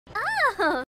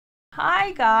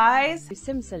Hi guys.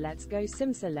 Simsa, let's go.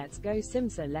 Simsa, let's go.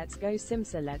 Simsa, let's go.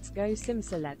 Simsa, let's go.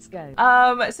 Simsa, let's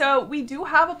go. So we do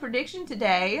have a prediction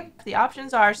today. The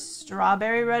options are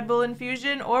strawberry Red Bull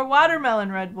infusion or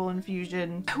watermelon Red Bull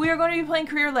infusion. We are going to be playing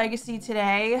Career Legacy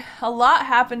today. A lot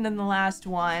happened in the last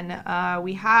one.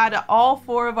 We had all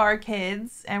 4 of our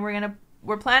kids and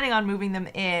we're planning on moving them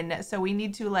in. So we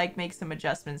need to like make some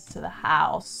adjustments to the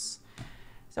house.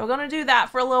 So we're gonna do that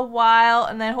for a little while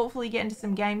and then hopefully get into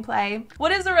some gameplay.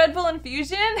 What is a Red Bull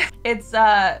infusion? It's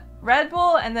Red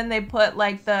Bull and then they put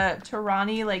like the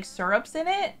Tirani like syrups in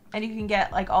it and you can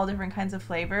get like all different kinds of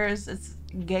flavors. It's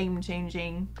game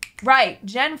changing. Right,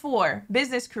 Gen 4,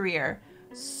 business career.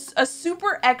 A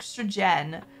super extra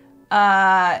gen.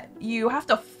 You have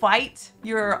to fight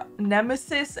your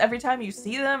nemesis every time you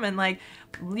see them and like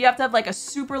you have to have like a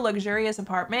super luxurious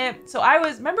apartment. So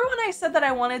remember when I said that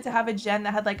I wanted to have a gen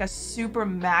that had like a super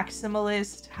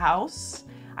maximalist house?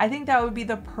 I think that would be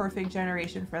the perfect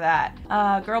generation for that.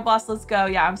 Girl boss, let's go.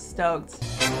 Yeah, I'm stoked.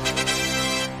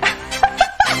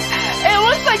 It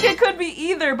looks like it could be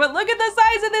either, but look at the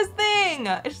size of this thing.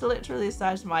 It's literally the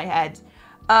size of my head.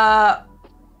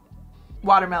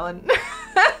 Watermelon.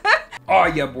 Oh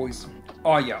yeah, boys.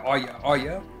 Oh yeah, oh yeah, oh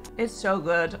yeah. It's so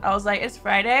good. I was like, it's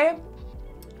Friday.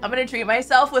 I'm gonna treat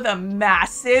myself with a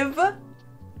massive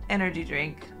energy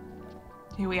drink.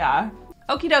 Here we are.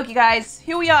 Okie dokie, guys.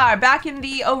 Here we are, back in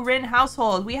the Orin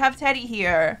household. We have Teddy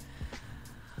here.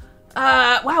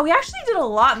 Wow, we actually did a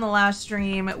lot in the last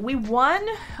stream. We won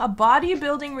a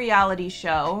bodybuilding reality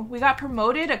show. We got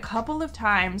promoted a couple of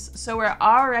times, so we're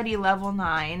already level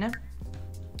 9.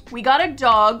 We got a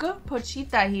dog,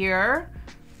 Pochita here.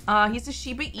 He's a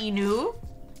Shiba Inu.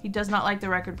 He does not like the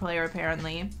record player,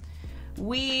 apparently.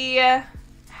 We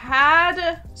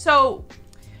had, so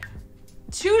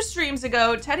 2 streams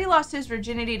ago, Teddy lost his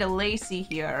virginity to Lacey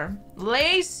here.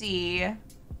 Lacey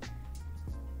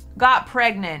got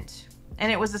pregnant and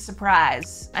it was a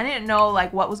surprise. I didn't know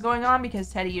like what was going on because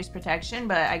Teddy used protection,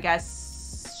 but I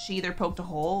guess she either poked a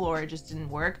hole or it just didn't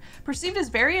work. Perceived as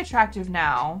very attractive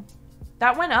now.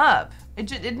 That went up. It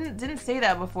didn't say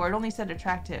that before. It only said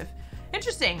attractive.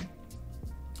 Interesting.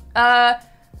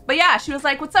 But yeah, she was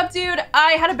like, what's up, dude?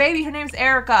 I had a baby. Her name's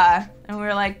Erica. And we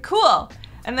were like, cool.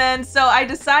 And then so I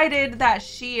decided that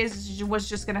she was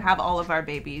just going to have all of our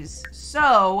babies.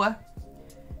 So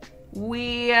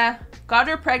we got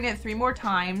her pregnant 3 more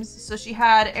times. So she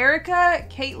had Erica,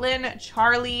 Caitlin,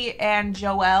 Charlie, and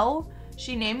Joelle.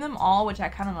 She named them all, which I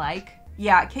kind of like.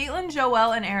 Yeah, Caitlin,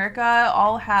 Joelle, and Erica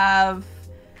all have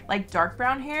like dark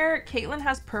brown hair. Caitlin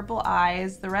has purple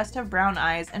eyes, the rest have brown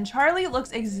eyes, and Charlie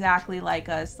looks exactly like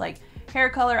us, like hair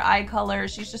color, eye color.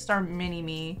 She's just our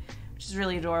mini-me, which is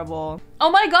really adorable. Oh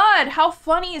my god, how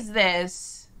funny is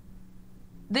this?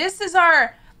 This is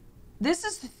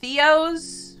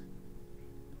Theo's,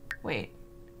 wait.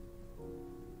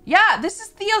 Yeah, this is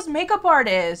Theo's makeup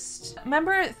artist.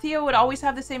 Remember Theo would always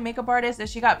have the same makeup artist as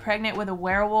she got pregnant with a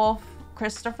werewolf,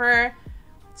 Christopher?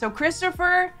 So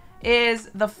Christopher is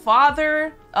the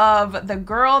father of the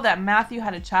girl that Matthew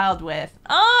had a child with.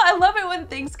 Oh, I love it when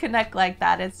things connect like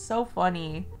that. It's so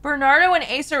funny. Bernardo and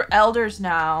Ace are elders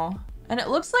now. And it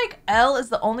looks like Elle is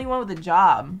the only one with a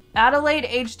job. Adelaide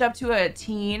aged up to a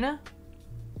teen.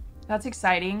 That's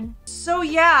exciting. So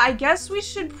yeah, I guess we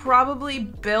should probably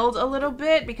build a little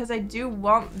bit because I do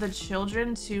want the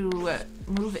children to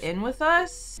move in with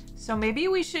us. So maybe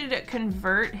we should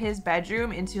convert his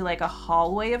bedroom into like a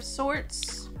hallway of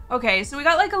sorts. Okay, so we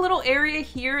got like a little area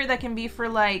here that can be for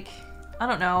like, I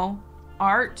don't know,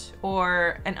 art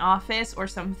or an office or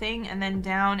something, and then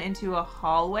down into a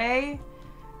hallway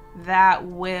that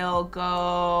will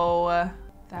go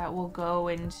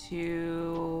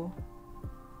into,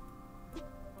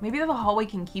 maybe the hallway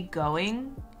can keep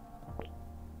going.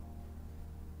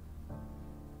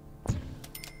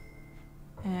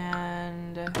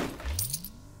 And let's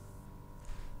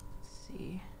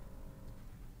see.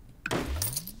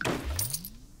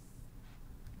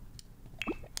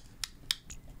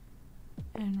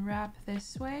 And wrap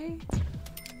this way.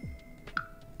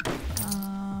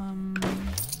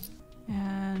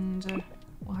 And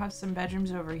we'll have some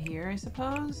bedrooms over here, I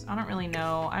suppose. I don't really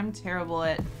know. I'm terrible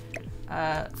at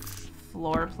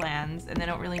floor plans and they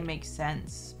don't really make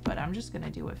sense, but I'm just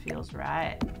gonna do what feels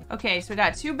right. Okay, so we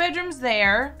got 2 bedrooms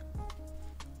there.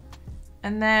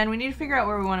 And then we need to figure out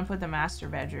where we want to put the master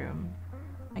bedroom.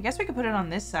 I guess we could put it on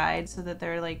this side so that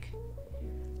they're like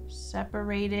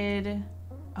separated.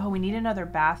 Oh, we need another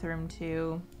bathroom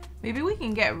too. Maybe we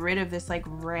can get rid of this like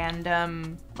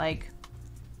random like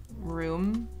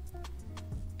room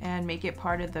and make it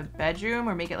part of the bedroom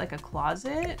or make it like a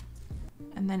closet.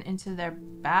 And then into their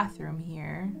bathroom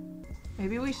here.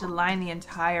 Maybe we should line the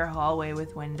entire hallway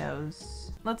with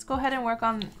windows. Let's go ahead and work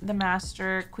on the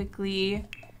master quickly.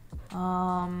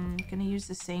 Gonna use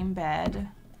the same bed.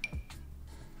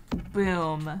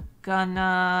 Boom.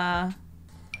 Gonna...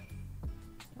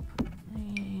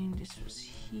 This was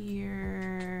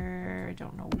here. I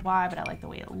don't know why, but I like the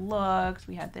way it looks.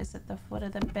 We had this at the foot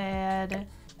of the bed.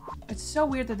 It's so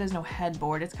weird that there's no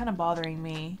headboard. It's kind of bothering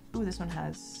me. Ooh, this one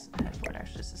has a headboard,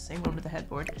 actually. It's the same one with the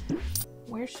headboard.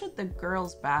 Where should the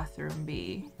girls' bathroom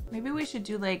be? Maybe we should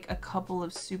do like a couple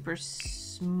of super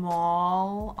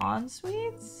small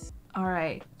en-suites? All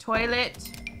right,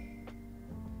 toilet,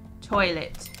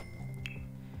 toilet,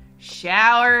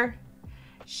 shower,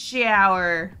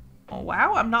 shower. Oh,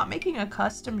 wow, I'm not making a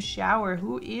custom shower.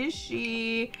 Who is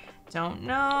she? Don't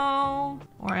know.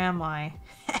 Or am I?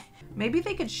 Maybe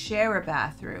they could share a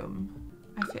bathroom.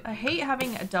 I hate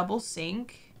having a double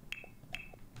sink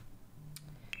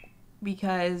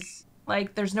because,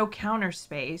 like, there's no counter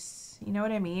space. You know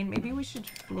what I mean? Maybe we should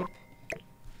flip.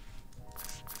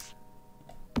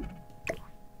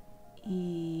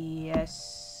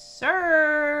 Yes,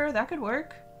 sir. That could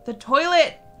work. The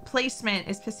toilet placement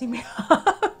is pissing me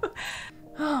off.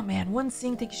 Oh man, one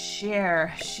sink they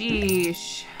share.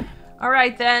 Sheesh. All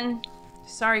right then.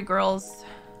 Sorry, girls.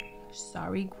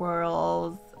 Sorry,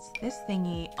 girls. What's this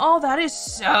thingy? Oh, that is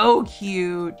so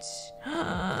cute.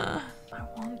 I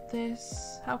want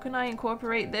this. How can I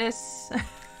incorporate this?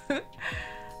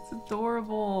 It's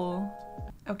adorable.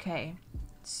 Okay,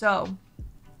 so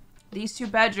these two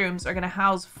bedrooms are gonna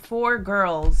house 4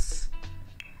 girls.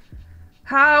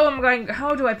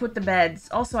 How do I put the beds?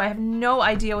 Also, I have no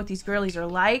idea what these girlies are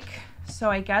like. So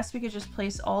I guess we could just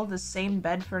place all the same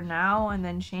bed for now and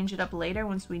then change it up later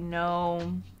once we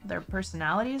know their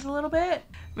personalities a little bit.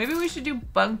 Maybe we should do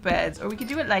bunk beds, or we could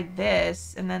do it like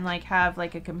this and then like have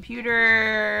like a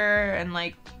computer and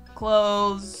like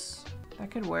clothes.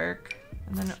 That could work.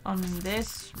 And then on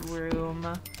this room,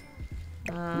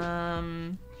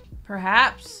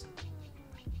 perhaps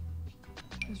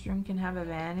this room can have a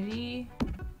vanity.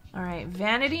 All right,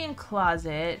 vanity and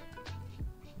closet.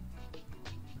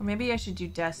 Or maybe I should do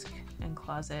desk and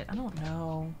closet. I don't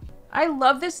know. I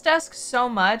love this desk so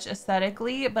much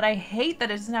aesthetically, but I hate that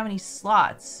it doesn't have any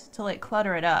slots to like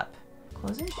clutter it up.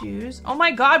 Clothes and shoes. Oh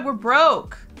my God, we're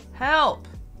broke. Help.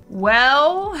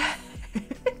 Well,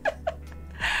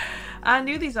 I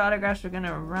knew these autographs were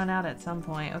gonna run out at some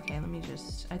point. Okay, let me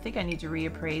just, I think I need to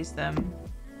reappraise them.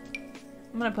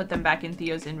 I'm gonna put them back in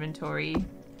Theo's inventory.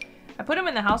 I put them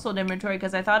in the household inventory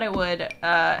because I thought it would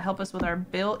help us with our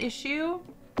bill issue,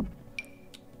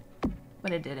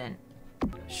 but it didn't.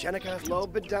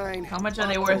 How much are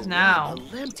they worth now?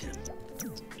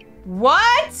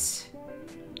 What?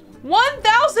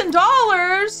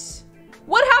 $1,000?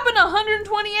 What happened to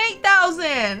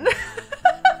 $128,000?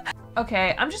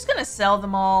 Okay, I'm just gonna sell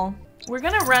them all. We're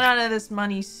gonna run out of this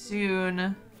money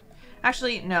soon.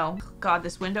 Actually, no. God,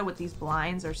 this window with these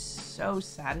blinds are so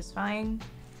satisfying.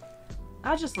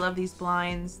 I just love these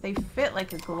blinds. They fit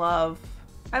like a glove.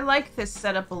 I like this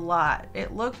setup a lot.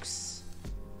 It looks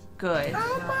good.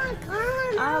 Oh my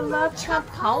God, I love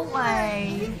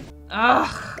Chipotle.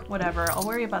 Ugh, whatever. I'll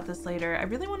worry about this later. I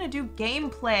really want to do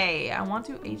gameplay. I want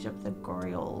to age up the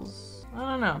girls.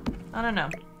 I don't know. I don't know.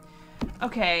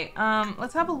 Okay,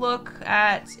 let's have a look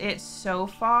at it so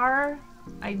far.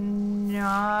 I'm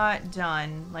not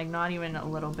done. Like, not even a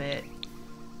little bit.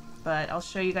 But I'll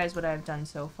show you guys what I've done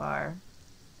so far.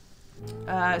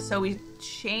 So we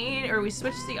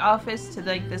switched the office to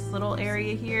like this little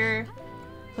area here.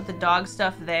 Put the dog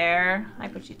stuff there. Hi,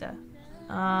 Pochita.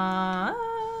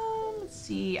 Let's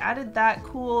see. Added that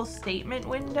cool statement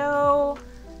window.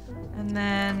 And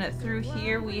then through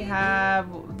here we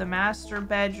have the master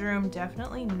bedroom.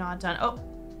 Definitely not done. Oh,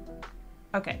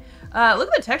 okay. Look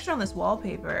at the texture on this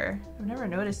wallpaper. I've never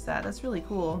noticed that. That's really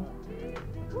cool.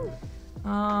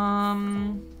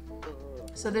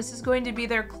 So this is going to be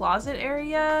their closet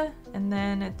area, and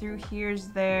then through here's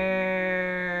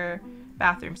their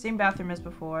bathroom. Same bathroom as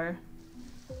before.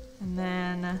 And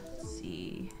then let's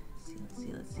see.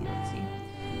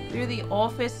 Through the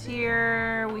office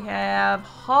here, we have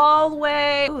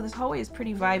hallway. Oh, this hallway is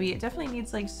pretty vibey. It definitely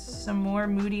needs like some more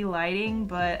moody lighting,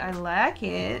 but I like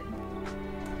it.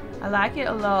 I like it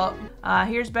a lot.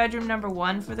 Here's bedroom number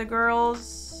 1 for the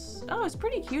girls. Oh, it's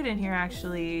pretty cute in here,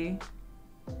 actually.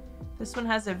 This one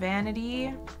has a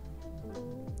vanity.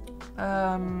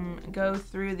 Go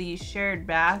through the shared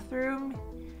bathroom.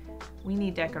 We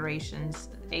need decorations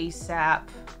ASAP.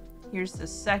 Here's the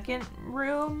second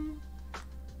room.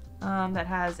 that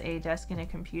has a desk and a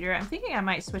computer. I'm thinking I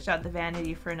might switch out the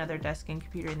vanity for another desk and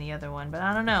computer in the other one, but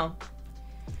I don't know.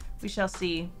 We shall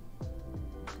see.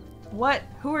 What?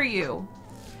 Who are you?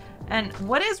 And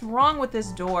what is wrong with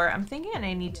this door? I'm thinking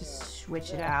I need to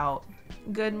switch it out.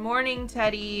 Good morning,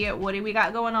 Teddy. What do we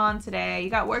got going on today?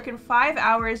 You got work in 5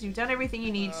 hours. You've done everything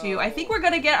you need to. I think we're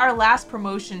gonna get our last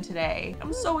promotion today.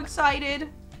 I'm so excited.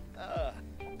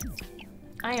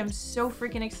 I am so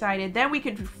freaking excited. Then we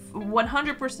could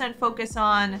 100% focus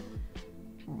on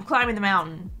climbing the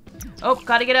mountain. Oh,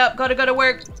 gotta get up. Gotta go to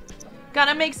work.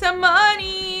 Gotta make some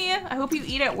money. I hope you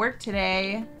eat at work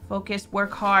today. Focus,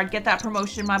 work hard, get that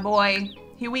promotion, my boy.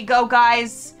 Here we go,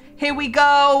 guys. Here we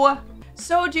go.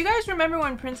 So, do you guys remember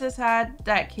when Princess had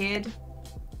that kid?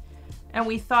 And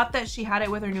we thought that she had it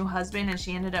with her new husband and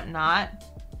she ended up not.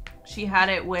 She had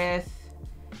it with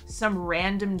some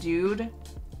random dude.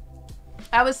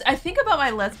 I think about my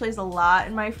Let's Plays a lot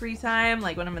in my free time.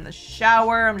 Like when I'm in the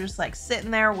shower, I'm just like sitting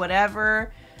there,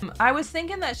 whatever. I was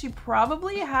thinking that she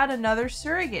probably had another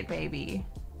surrogate baby.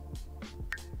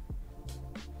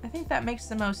 I think that makes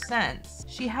the most sense.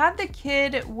 She had the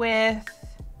kid with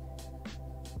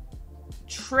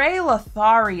Trey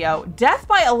Lothario. Death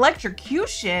by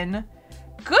electrocution?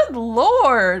 Good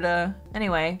lord.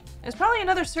 Anyway, it's probably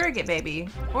another surrogate baby.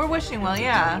 Or wishing well,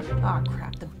 yeah. Oh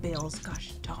crap, the bills,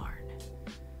 gosh darn.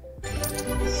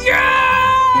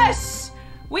 Yes!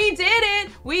 We did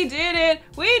it! We did it!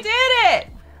 We did it!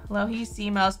 Lohi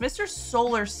Seamos, Mr.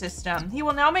 Solar System. He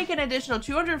will now make an additional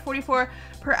 244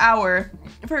 per hour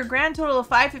for a grand total of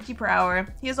 550 per hour.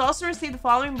 He has also received the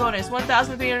following bonus,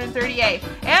 1,338,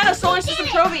 and a Solar System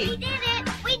trophy. We did it!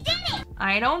 We did it!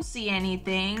 I don't see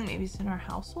anything. Maybe it's in our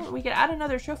household. We could add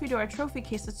another trophy to our trophy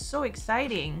case. It's so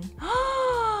exciting.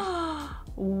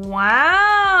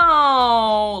 Wow!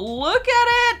 Look at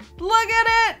it! Look at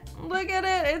it! Look at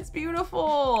it! It's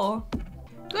beautiful.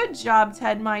 Good job,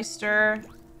 Ted Meister.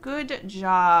 Good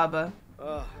job.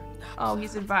 Oh,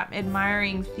 he's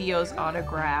admiring Theo's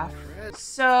autograph.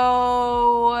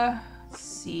 So, let's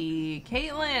see.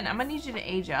 Caitlin, I'm gonna need you to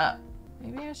age up.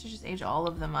 Maybe I should just age all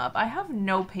of them up. I have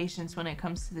no patience when it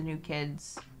comes to the new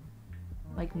kids.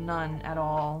 Like, none at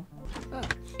all.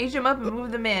 Age them up and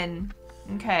move them in.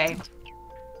 Okay.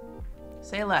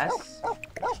 Say less.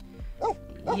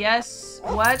 Yes.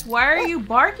 What? Why are you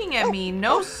barking at me?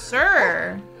 No,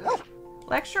 sir.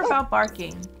 Lecture about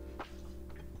barking.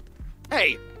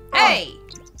 Hey! Hey!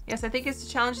 Yes, I think it's the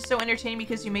challenge is so entertaining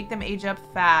because you make them age up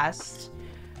fast.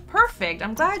 Perfect.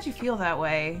 I'm glad you feel that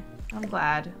way. I'm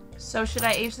glad. So should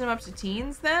I age them up to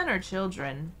teens then or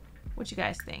children? What you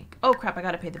guys think? Oh crap, I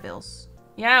gotta pay the bills.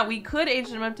 Yeah, we could age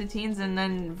them up to teens and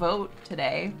then vote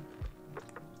today.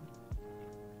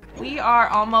 We are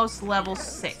almost level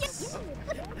 6.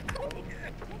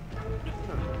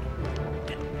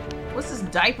 What's this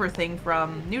diaper thing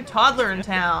from? New toddler in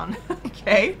town.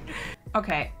 Okay.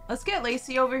 Okay, let's get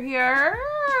Lacey over here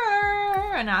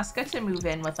and ask her to move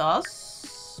in with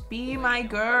us. Be my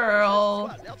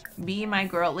girl. Be my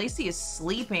girl. Lacey is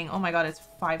sleeping. Oh my god, it's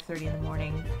 5:30 in the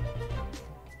morning.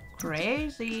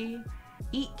 Crazy.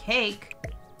 Eat cake.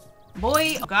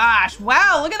 Boy, oh gosh.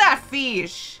 Wow, look at that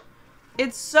fish.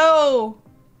 It's so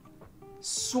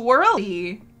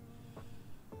swirly.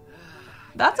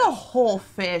 That's a whole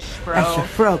fish, bro. That's a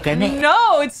frog, isn't it?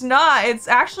 No, it's not. It's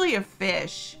actually a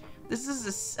fish. This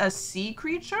is a sea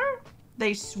creature.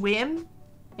 They swim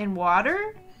in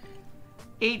water.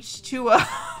 H2O.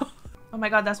 Oh my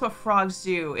god, that's what frogs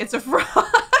do. It's a frog.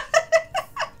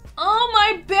 Oh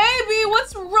my baby,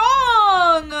 what's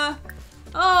wrong?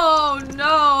 Oh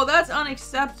no, that's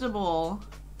unacceptable.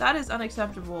 That is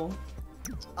unacceptable.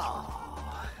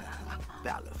 Oh,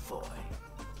 Balafoy.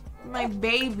 My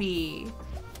baby.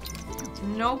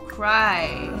 No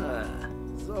cry.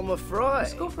 So I'm afraid.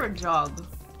 Let's go for a jog.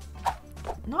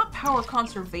 Not power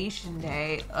conservation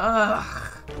day.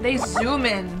 Ugh. They zoom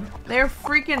in. They're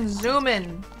freaking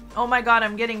zooming. Oh my god,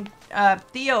 I'm getting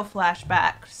Theo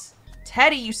flashbacks.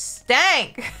 Teddy, you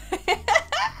stank.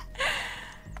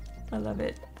 I love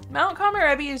it. Mount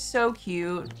Komorebi is so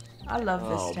cute. I love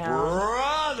this town.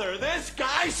 Brother, this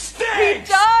guy He stinks!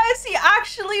 does! He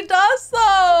actually does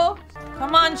though!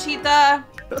 Come on, Cheetah.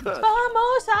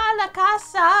 Vamos a la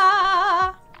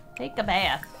casa. Take a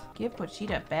bath. Give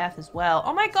Pochita a bath as well.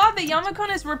 Oh my god, the Yamakun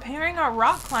is repairing our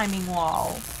rock climbing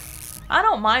wall. I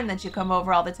don't mind that you come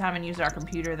over all the time and use our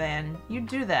computer then. You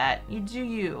do that. You do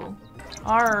you.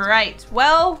 Alright,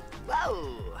 well,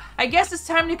 Whoa. I guess it's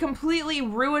time to completely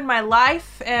ruin my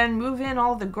life and move in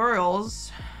all the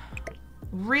girls.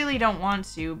 Really don't want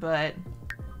to, but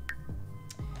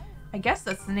I guess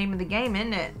that's the name of the game,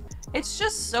 isn't it? It's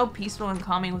just so peaceful and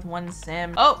calming with one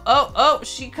sim. Oh, oh, oh,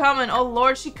 she coming. Oh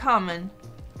Lord, she coming.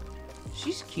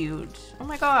 She's cute. Oh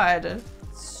my God.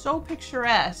 So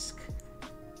picturesque.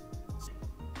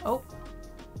 Oh.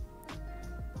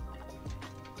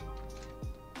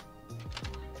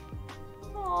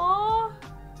 Aww.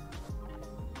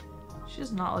 She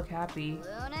does not look happy.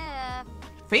 Luna.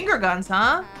 Finger guns,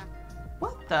 huh?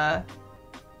 What the?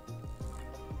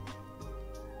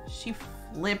 She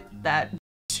flipped that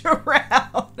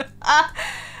around.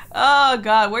 Oh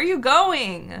God, where are you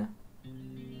going?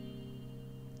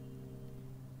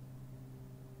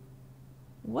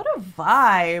 What a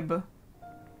vibe.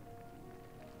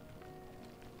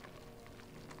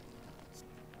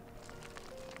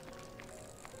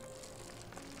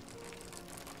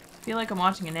 I feel like I'm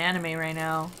watching an anime right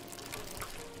now.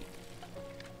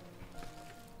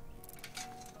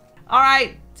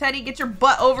 Alright, Teddy, get your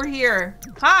butt over here.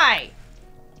 Hi!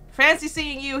 Fancy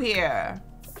seeing you here.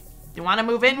 You want to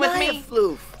move in with me?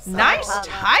 Nice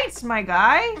tights, my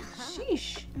guy.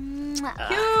 Sheesh.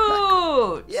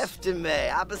 Cute. Yeftime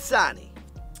Abasani.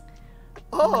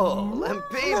 Oh,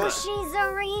 Lampina. She's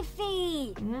a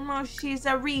reefy. Oh, she's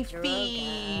a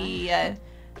reefy.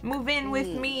 Move in with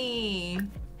me.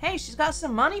 Hey, she's got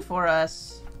some money for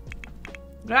us.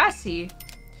 Grassy.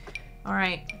 All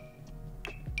right.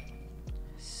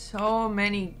 So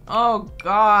many. Oh,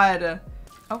 God.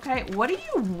 Okay, what are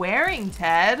you wearing,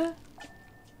 Ted?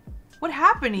 What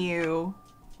happened to you?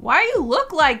 Why do you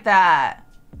look like that?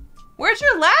 Where'd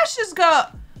your lashes go?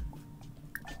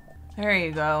 There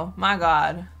you go. My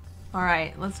God. All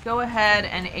right, let's go ahead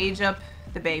and age up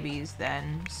the babies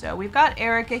then. So we've got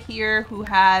Erica here who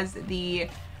has the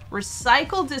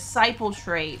Recycle Disciple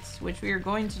trait, which we are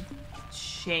going to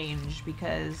change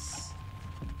because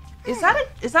is that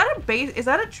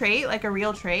a trait, like a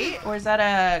real trait, or is that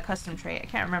a custom trait? I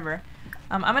can't remember.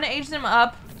 I'm gonna age them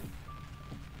up.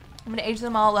 I'm gonna age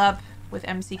them all up with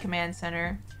MC Command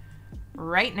Center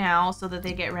right now so that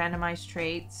they get randomized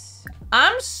traits.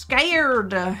 I'm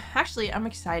scared. Actually, I'm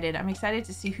excited. I'm excited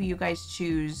to see who you guys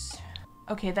choose.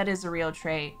 Okay, that is a real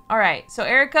trait. All right, so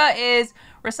Erica is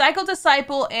Recycle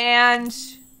Disciple and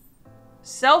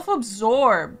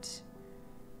Self-Absorbed.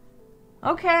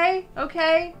 Okay,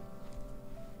 okay.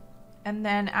 And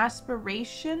then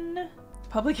Aspiration,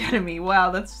 Public Enemy. Wow,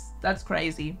 that's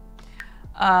crazy.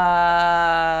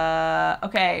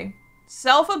 Okay.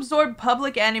 Self-absorbed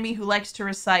public enemy who likes to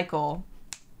recycle.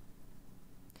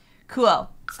 Cool.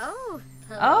 Oh.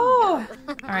 Oh.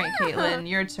 All right, Caitlin,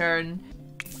 your turn.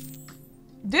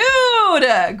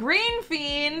 Dude, Green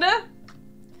Fiend.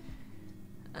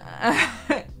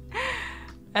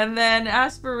 And then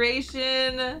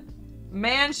Aspiration,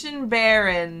 Mansion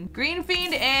Baron, Green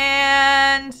Fiend,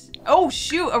 and oh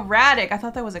shoot, Erratic. I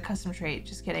thought that was a custom trait.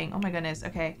 Just kidding. Oh my goodness.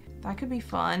 Okay, that could be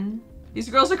fun. These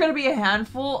girls are gonna be a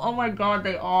handful. Oh my God,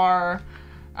 they are.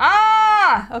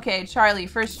 Ah! Okay, Charlie,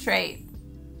 first trait.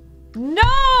 No!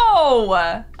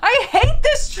 I hate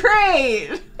this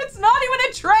trait! It's not even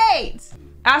a trait!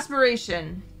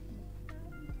 Aspiration.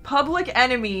 Public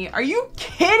enemy. Are you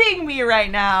kidding me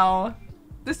right now?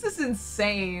 This is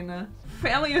insane.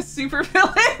 Family of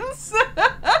supervillains.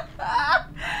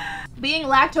 Being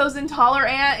lactose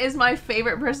intolerant is my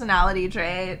favorite personality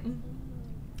trait.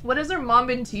 What has their mom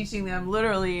been teaching them?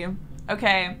 Literally.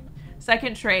 Okay.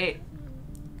 Second trait.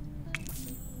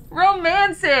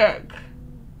 Romantic.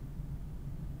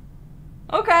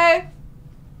 Okay.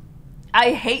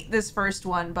 I hate this first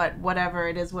one, but whatever.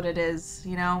 It is what it is.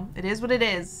 You know? It is what it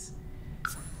is.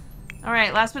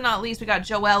 Alright, last but not least, we got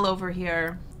Joelle over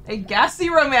here. A gassy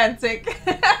romantic.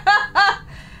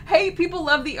 Hey, people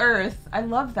love the earth. I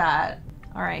love that.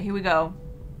 Alright, here we go.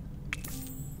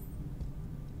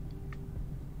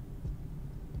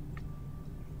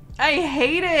 I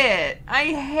hate it. I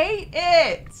hate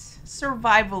it.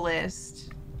 Survivalist.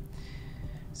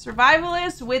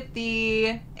 Survivalist with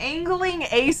the angling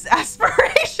ace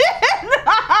aspiration.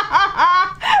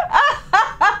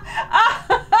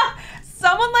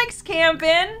 Someone likes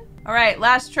camping. All right,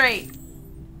 last trait.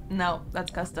 No,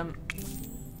 that's custom.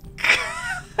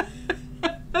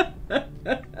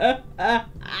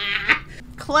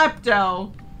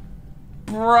 Klepto.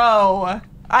 Bro.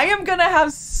 I am gonna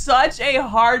have such a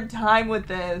hard time with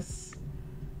this.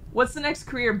 What's the next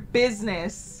career?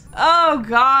 Business. Oh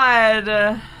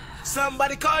God.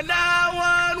 Somebody call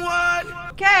 911.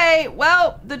 Okay,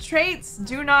 well, the traits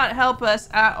do not help us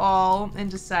at all in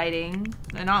deciding.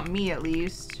 Not me, at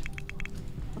least.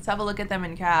 Let's have a look at them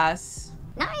in CAS.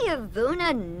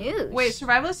 Nayavuna news. Wait,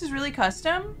 Survivalist is really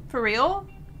custom? For real?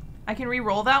 I can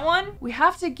re-roll that one. We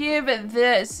have to give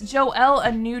this Joelle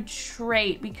a new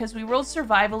trait because we rolled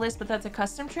survivalist, but that's a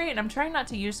custom trait, and I'm trying not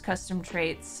to use custom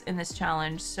traits in this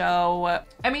challenge. So,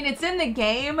 I mean, it's in the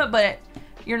game, but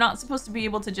you're not supposed to be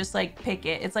able to just like pick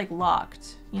it. It's like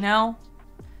locked, you know?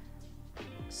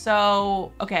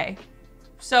 So, okay.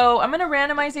 So I'm gonna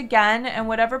randomize again, and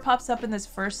whatever pops up in this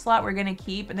first slot, we're gonna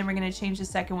keep, and then we're gonna change the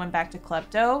second one back to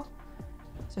klepto.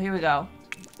 So here we go.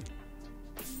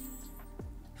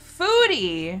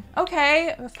 Foodie.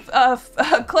 Okay. A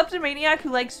kleptomaniac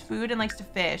who likes food and likes to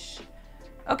fish.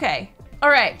 Okay. All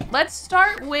right. Let's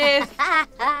start with...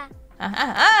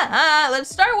 Let's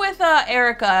start with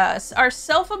Erica, our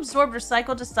self-absorbed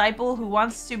recycled disciple who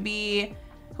wants to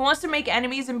make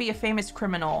enemies and be a famous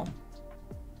criminal.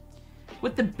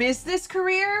 With the business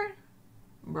career?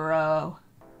 Bro.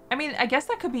 I mean, I guess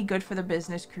that could be good for the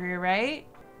business career, right?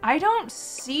 I don't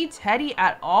see Teddy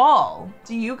at all.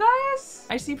 Do you guys?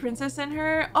 I see Princess in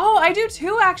her. Oh, I do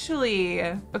too, actually.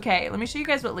 Okay, let me show you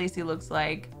guys what Lacey looks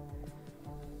like.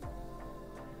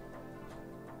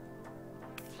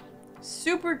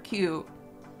 Super cute.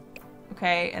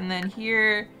 Okay, and then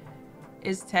here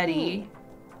is Teddy.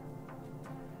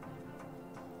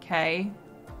 Okay.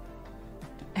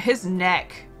 His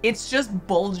neck. It's just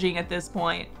bulging at this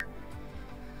point.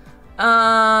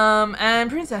 And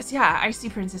Princess, yeah, I see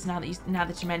Princess now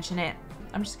that you mention it.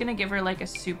 I'm just gonna give her like a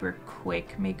super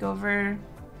quick makeover.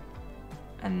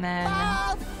 And then...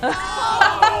 My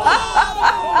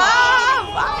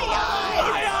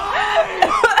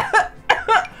eyes!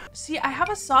 See, I have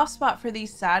a soft spot for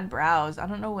these sad brows. I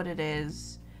don't know what it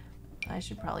is. I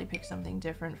should probably pick something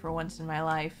different for once in my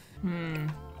life.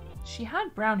 She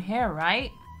had brown hair, right?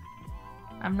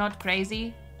 I'm not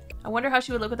crazy. I wonder how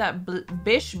she would look with that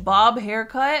bish bob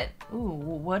haircut. Ooh,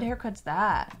 what haircut's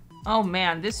that? Oh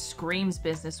man, this screams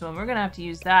businesswoman. We're gonna have to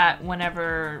use that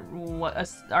whenever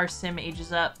our sim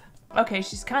ages up. Okay,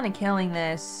 she's kind of killing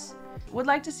this. Would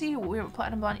like to see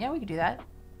platinum blonde. Yeah, we could do that.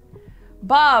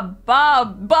 Bob, my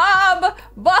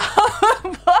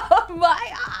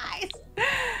eyes.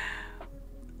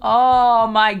 Oh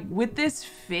my, with this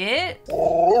fit?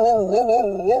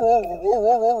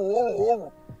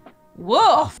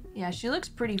 Woof! Yeah, she looks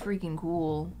pretty freaking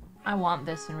cool. I want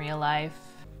this in real life.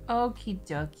 Okie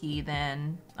dokie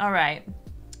then. All right.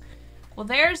 Well,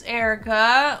 there's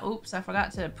Erica. Oops, I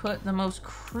forgot to put the most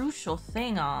crucial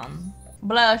thing on.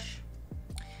 Blush.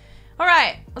 All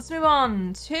right, let's move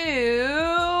on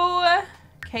to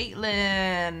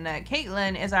Caitlin.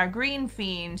 Caitlin is our green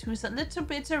fiend who's a little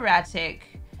bit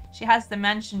erratic. She has the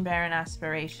mansion baron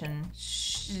aspiration.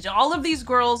 All of these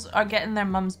girls are getting their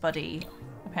mum's buddy,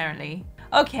 apparently.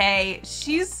 Okay,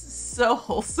 she's so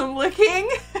wholesome looking.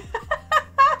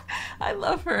 I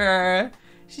love her.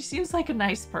 She seems like a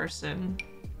nice person.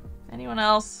 Anyone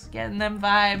else getting them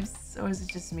vibes? Or is it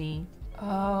just me?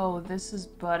 Oh, this is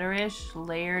butterish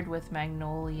layered with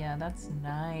magnolia. That's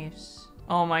nice.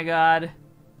 Oh my god.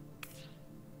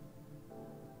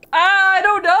 I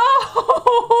don't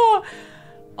know!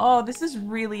 Oh, this is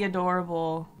really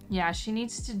adorable. Yeah, she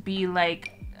needs to be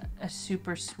like a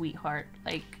super sweetheart.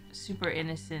 Like super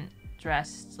innocent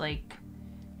dressed, like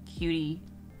cutie.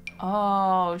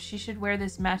 Oh, she should wear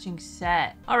this matching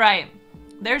set. All right,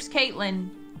 there's Caitlin.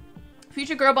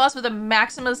 Future girl boss with a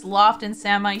Maximus loft and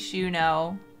Samai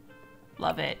Shuno.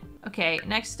 Love it. Okay,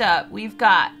 next up, we've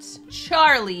got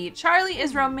Charlie. Charlie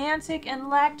is romantic and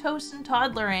lactose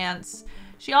intolerance.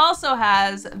 She also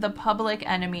has the public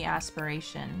enemy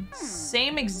aspiration.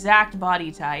 Same exact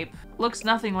body type. Looks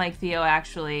nothing like Theo,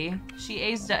 actually. She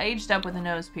aged up with a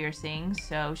nose piercing,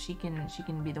 so she can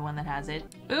be the one that has it.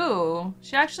 Ooh,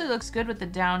 she actually looks good with the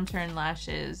downturned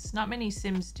lashes. Not many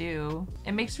Sims do.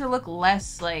 It makes her look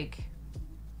less like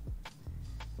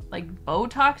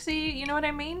Botoxy, you know what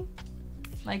I mean?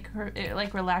 Like it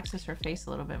like relaxes her face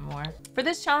a little bit more. For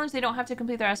this challenge, they don't have to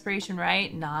complete their aspiration,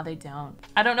 right? Nah, they don't.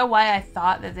 I don't know why I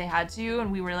thought that they had to,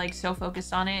 and we were like so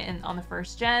focused on it and on the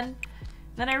first gen.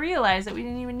 Then I realized that we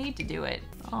didn't even need to do it.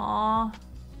 Aw,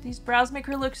 these brows make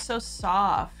her look so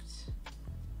soft.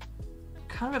 I'm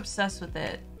kind of obsessed with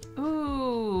it.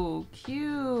 Ooh,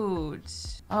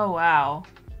 cute. Oh wow.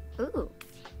 Ooh.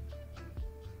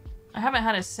 I haven't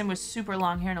had a sim with super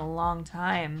long hair in a long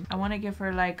time. I want to give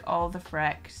her like all the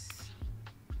frecks.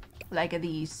 Like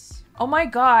these. Oh my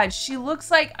god, she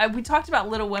looks like... we talked about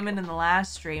Little Women in the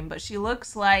last stream, but she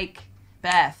looks like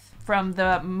Beth from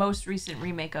the most recent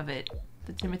remake of it.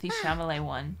 The Timothy Chalamet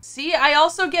one. See, I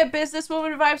also get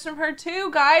businesswoman vibes from her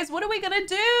too, guys. What are we gonna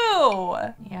do?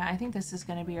 Yeah, I think this is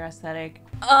gonna be our aesthetic.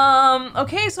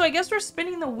 Okay, so I guess we're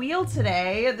spinning the wheel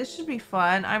today. This should be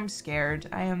fun. I'm scared.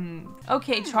 I am...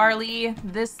 Okay, Charlie,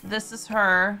 this is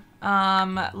her.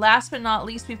 Last but not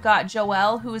least, we've got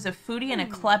Joelle, who is a foodie and a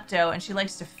klepto, and she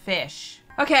likes to fish.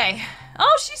 Okay.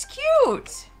 Oh, she's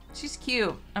cute. She's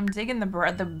cute. I'm digging the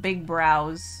big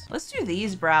brows. Let's do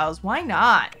these brows. Why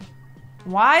not?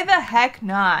 Why the heck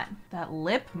not? That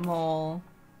lip mole.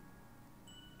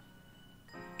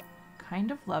 Kind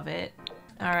of love it.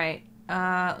 All right.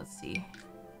 Let's see.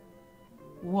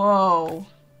 Whoa.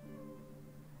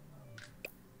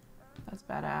 That's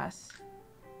badass.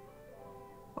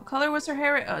 What color was her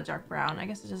hair? Oh, dark brown. I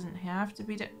guess it doesn't have to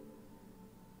be.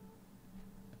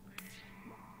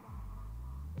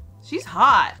 She's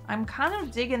hot. I'm kind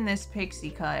of digging this pixie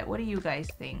cut. What do you guys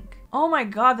think? Oh my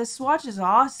god, this swatch is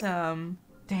awesome.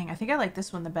 Dang, I think I like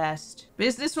this one the best.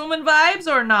 Businesswoman vibes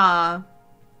or nah?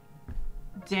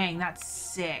 Dang, that's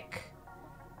sick.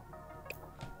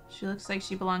 She looks like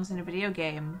she belongs in a video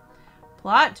game.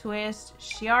 Plot twist,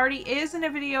 she already is in a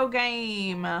video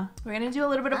game. We're gonna do a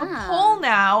little bit of a poll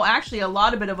now. Actually, a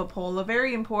lot of bit of a poll, a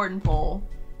very important poll.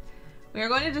 We are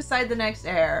going to decide the next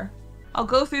heir. I'll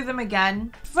go through them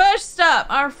again. First up,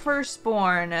 our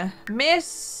firstborn,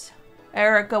 Miss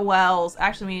Erica Wells.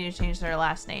 Actually, we need to change her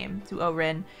last name to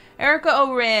Orin. Erica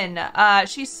Orin.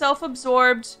 She's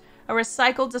self-absorbed, a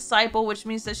recycled disciple, which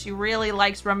means that she really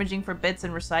likes rummaging for bits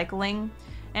and recycling.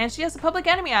 And she has a public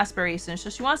enemy aspiration, so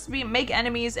she wants to make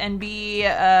enemies and be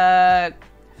a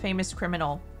famous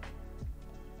criminal.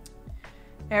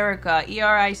 Erica,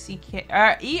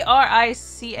 E-R-I-C-A.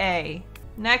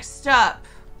 Next up,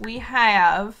 we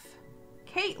have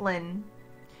Caitlin.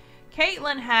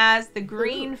 Caitlin has the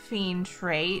green fiend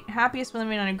trait, happiest when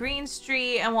living on a green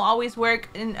street, and will always work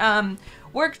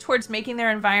towards making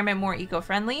their environment more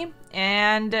eco-friendly.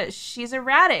 And she's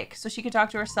erratic, so she can talk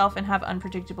to herself and have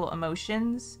unpredictable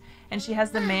emotions. And she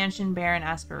has the mansion baron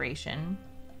aspiration.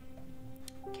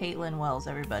 Caitlin Wells,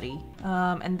 everybody.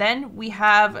 And then we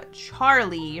have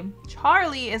Charlie.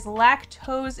 Charlie is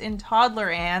lactose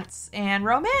intolerant and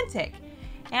romantic.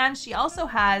 And she also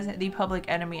has the public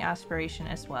enemy aspiration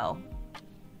as well.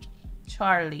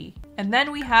 Charlie. And then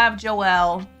we have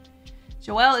Joelle.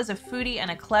 Joelle is a foodie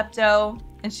and a klepto,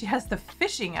 and she has the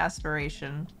fishing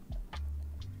aspiration.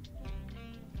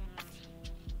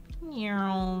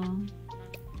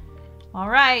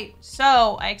 Alright,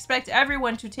 so I expect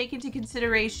everyone to take into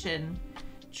consideration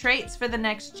traits for the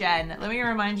next gen. Let me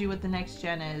remind you what the next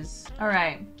gen is.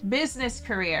 Alright, business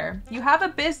career. You have a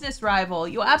business rival.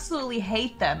 You absolutely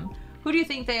hate them. Who do you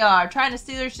think they are? Trying to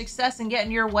steal your success and get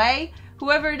in your way?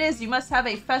 Whoever it is, you must have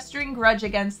a festering grudge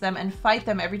against them and fight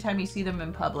them every time you see them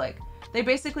in public. They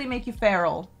basically make you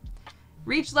feral.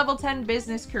 Reach level 10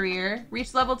 business career.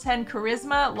 Reach level 10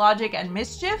 charisma, logic, and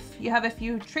mischief. You have a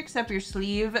few tricks up your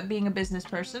sleeve being a business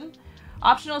person.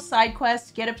 Optional side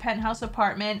quest, get a penthouse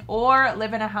apartment, or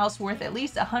live in a house worth at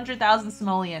least 100,000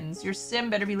 simoleons. Your sim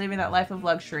better be living that life of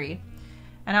luxury.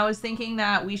 And I was thinking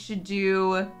that we should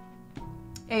do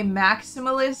a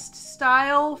maximalist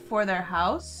style for their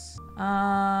house.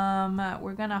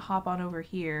 We're gonna hop on over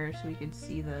here so we can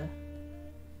see the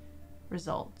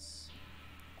results.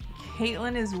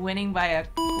 Caitlin is winning by a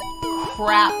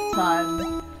crap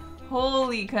ton.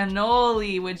 Holy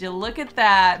cannoli, would you look at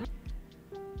that?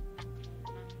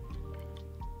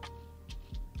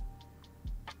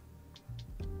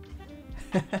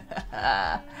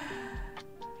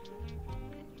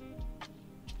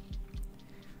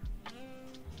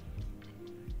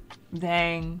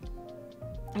 Dang.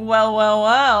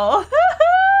 Well.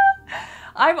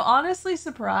 I'm honestly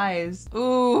surprised.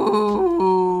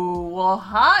 Ooh, well,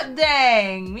 hot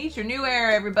dang. Meet your new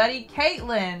heir, everybody.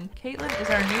 Caitlin. Caitlin is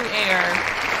our new heir.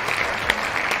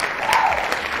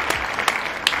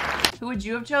 Who would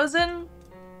you have chosen?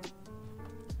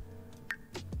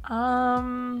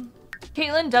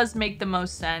 Caitlin does make the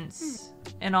most sense,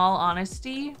 in all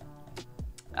honesty.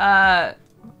 Her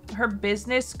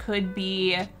business could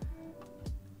be,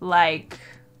 like,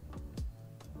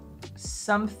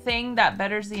 something that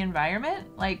betters the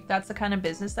environment. Like, that's the kind of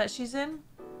business that she's in.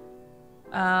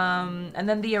 And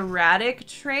then the erratic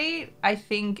trait, I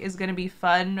think, is going to be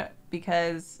fun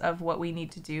because of what we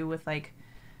need to do with, like,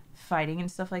 fighting and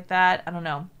stuff like that. I don't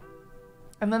know.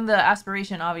 And then the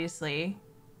aspiration, obviously,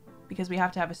 because we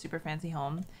have to have a super fancy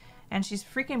home. And she's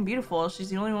freaking beautiful. She's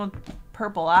the only one with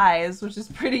purple eyes, which is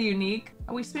pretty unique.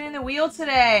 Are we spinning the wheel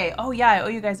today? Oh yeah, I owe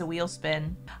you guys a wheel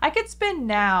spin. I could spin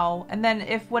now, and then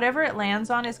if whatever it lands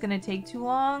on is gonna take too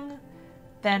long,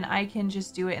 then I can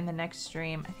just do it in the next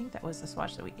stream. I think that was the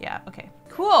swatch of the week. Yeah, okay.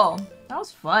 Cool. That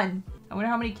was fun. I wonder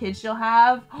how many kids she'll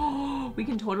have. Oh, we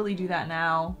can totally do that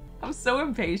now. I'm so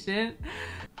impatient.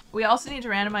 We also need to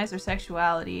randomize their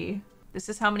sexuality. This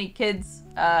is how many kids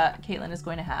Caitlin is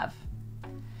going to have.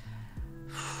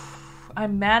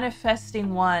 I'm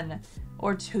manifesting 1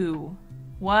 or 2.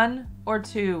 1 or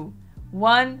 2.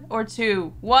 1 or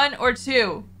 2. 1 or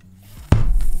 2.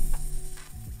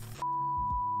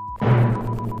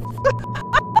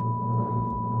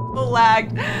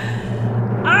 Lagged.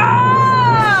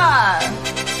 Ah!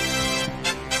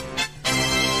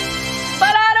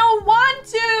 But I don't want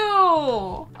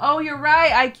to. Oh, you're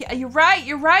right. You're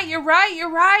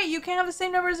right. You can't have the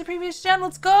same number as the previous gen.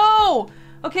 Let's go.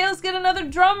 Okay, let's get another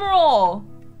drum roll.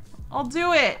 I'll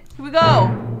do it. Here we go.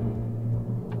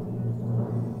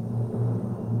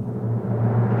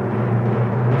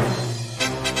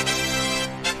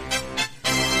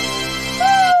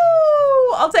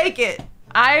 Woo! I'll take it.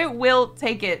 I will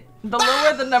take it. The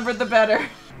lower the number, the better.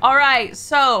 All right,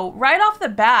 so right off the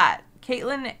bat,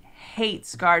 Caitlin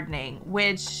hates gardening,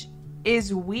 which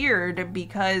is weird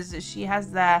because she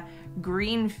has that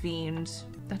green fiend.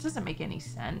 That doesn't make any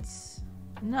sense.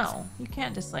 No, you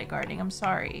can't dislike gardening. I'm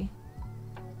sorry.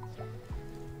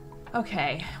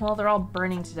 Okay, well, they're all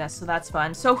burning to death, so that's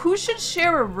fun. So who should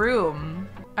share a room?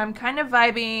 I'm kind of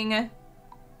vibing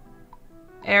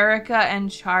Erica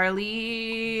and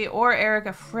Charlie, or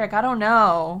Erica, frick, I don't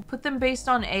know. Put them based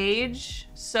on age.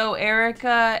 So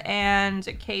Erica and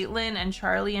Caitlin and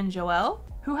Charlie and Joelle.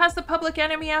 Who has the public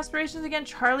enemy aspirations again?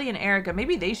 Charlie and Erica.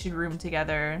 Maybe they should room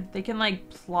together. They can like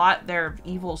plot their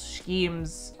evil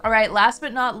schemes. All right, last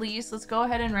but not least, let's go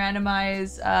ahead and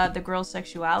randomize the girls'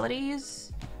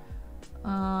 sexualities.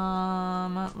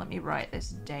 Let me write this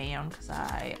down because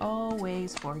I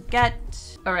always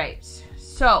forget. All right,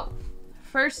 so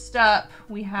first up,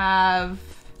 we have,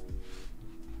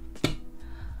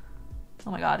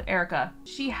 oh my god, Erica.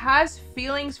 She has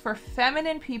feelings for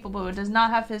feminine people, but does not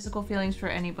have physical feelings for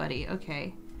anybody.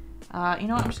 Okay. You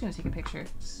know what? I'm just gonna take a picture.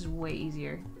 This is way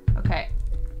easier. Okay.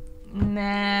 And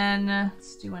then,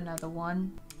 let's do another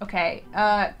one. Okay,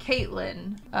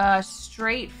 Caitlin.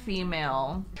 Straight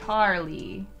female.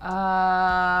 Charlie.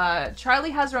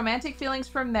 Charlie has romantic feelings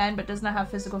for men, but does not have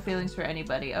physical feelings for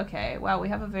anybody. Okay, wow, we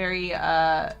have a very,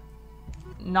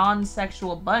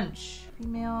 non-sexual bunch.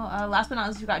 Female. Last but not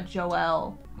least, we got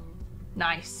Joelle.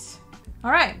 Nice.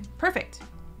 All right, perfect.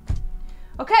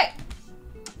 Okay.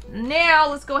 Now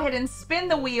let's go ahead and spin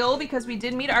the wheel because we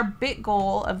did meet our bit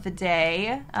goal of the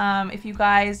day. If you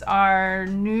guys are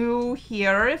new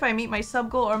here, if I meet my sub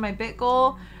goal or my bit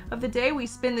goal of the day, we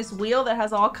spin this wheel that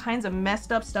has all kinds of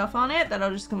messed up stuff on it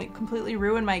that'll just completely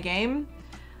ruin my game.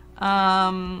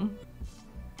 But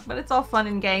it's all fun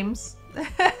in games.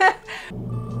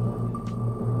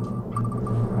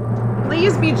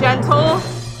 Please be gentle.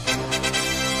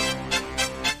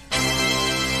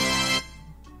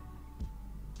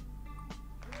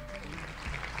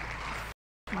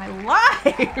 My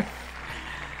life.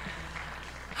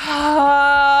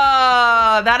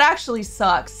 That actually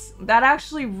sucks. That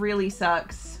actually really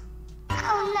sucks.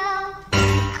 Oh no.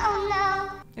 Oh no.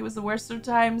 It was the worst of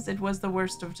times. It was the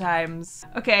worst of times.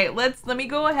 Okay, let me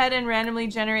go ahead and randomly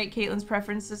generate Caitlin's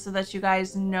preferences so that you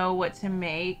guys know what to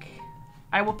make.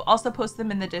 I will also post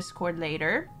them in the Discord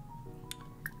later.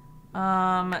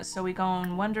 So we go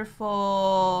on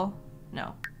wonderful.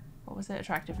 No, what was it?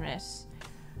 Attractiveness.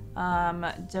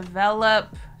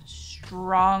 Develop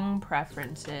strong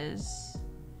preferences.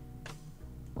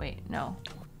 Wait, no.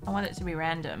 I want it to be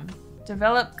random.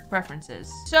 Develop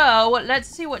preferences. So, let's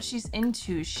see what she's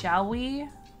into, shall we?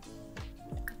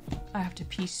 I have to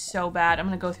pee so bad. I'm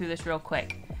gonna go through this real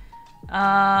quick.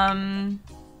 Okay.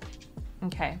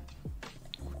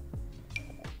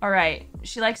 Alright.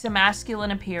 She likes a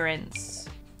masculine appearance.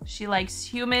 She likes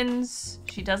humans.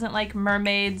 She doesn't like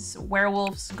mermaids,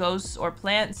 werewolves, ghosts, or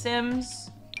plant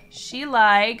sims. She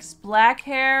likes black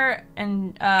hair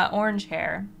and orange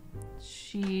hair.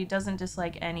 She doesn't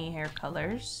dislike any hair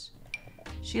colors.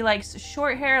 She likes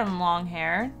short hair and long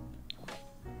hair.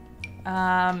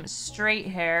 Straight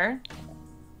hair.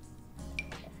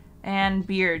 And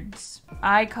beards.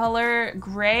 Eye color,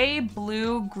 gray,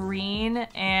 blue, green,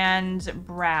 and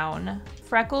brown.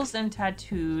 Freckles and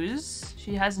tattoos.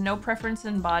 She has no preference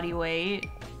in body weight.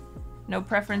 No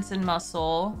preference in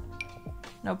muscle.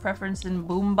 No preference in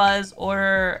boombas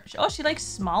or... Oh, she likes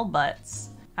small butts.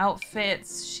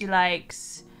 Outfits, she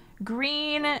likes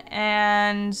green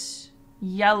and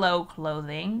yellow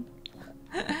clothing.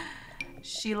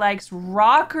 She likes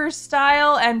rocker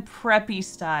style and preppy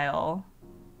style.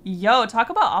 Yo,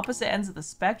 talk about opposite ends of the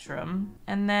spectrum.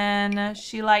 And then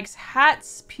she likes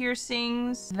hats,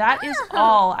 piercings. That is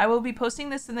all. I will be posting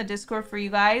this in the Discord for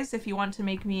you guys if you want to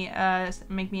make me a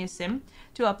sim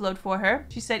to upload for her.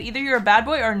 She said either you're a bad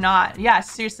boy or not. Yeah,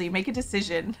 seriously, make a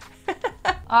decision.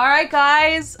 All right,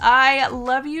 guys, I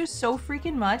love you so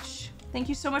freaking much. Thank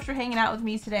you so much for hanging out with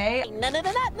me today.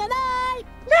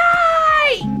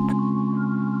 Night!